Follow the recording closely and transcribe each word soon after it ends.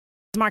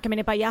Market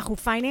Minute by Yahoo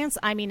Finance.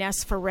 I'm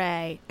Ines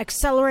Ferre.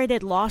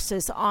 Accelerated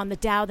losses on the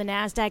Dow, the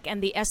Nasdaq,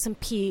 and the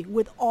S&P,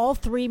 with all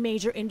three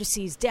major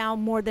indices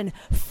down more than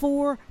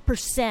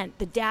 4%.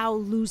 The Dow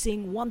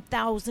losing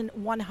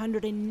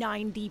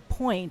 1,190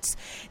 points.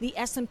 The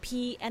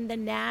S&P and the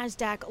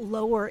Nasdaq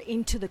lower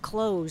into the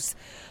close.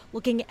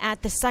 Looking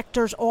at the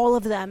sectors, all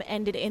of them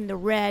ended in the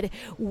red,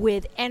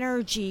 with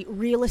energy,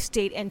 real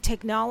estate, and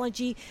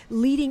technology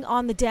leading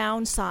on the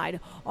downside.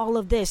 All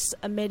of this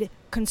amid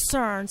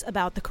concerns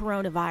about the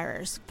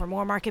coronavirus. For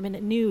more Market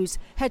Minute news,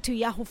 head to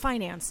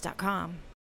yahoofinance.com.